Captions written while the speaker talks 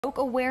Stroke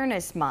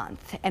Awareness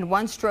Month, and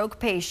one stroke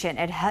patient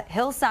at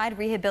Hillside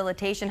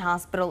Rehabilitation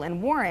Hospital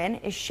in Warren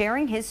is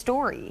sharing his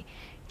story.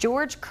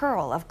 George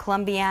Curl of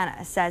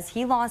Columbiana says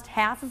he lost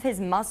half of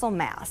his muscle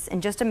mass in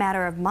just a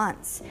matter of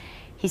months.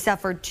 He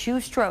suffered 2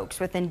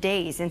 strokes within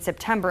days in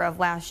September of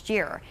last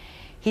year.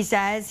 He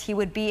says he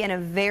would be in a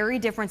very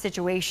different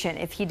situation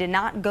if he did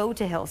not go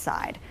to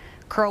Hillside.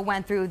 Curl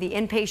went through the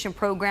inpatient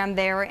program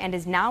there and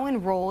is now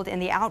enrolled in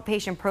the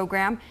outpatient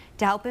program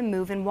to help him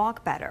move and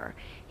walk better.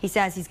 He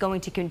says he's going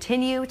to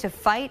continue to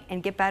fight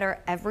and get better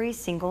every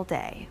single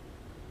day.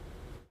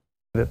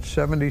 At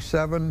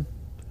 77,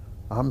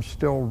 I'm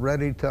still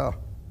ready to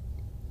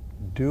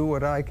do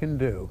what I can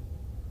do,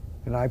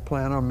 and I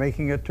plan on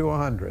making it to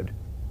 100.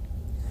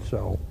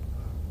 So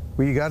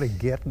we got to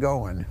get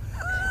going.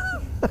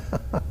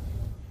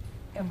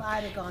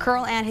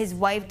 Curl and his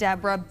wife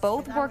Deborah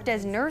both worked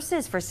as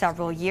nurses for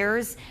several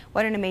years.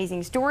 What an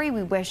amazing story.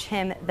 We wish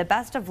him the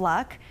best of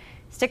luck.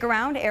 Stick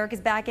around. Eric is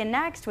back in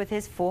next with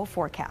his full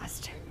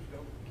forecast.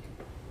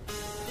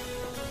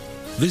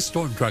 This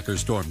Storm Tracker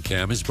Storm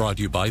Cam is brought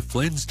to you by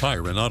Flynn's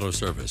Tire and Auto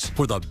Service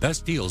for the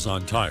best deals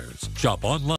on tires. Shop online.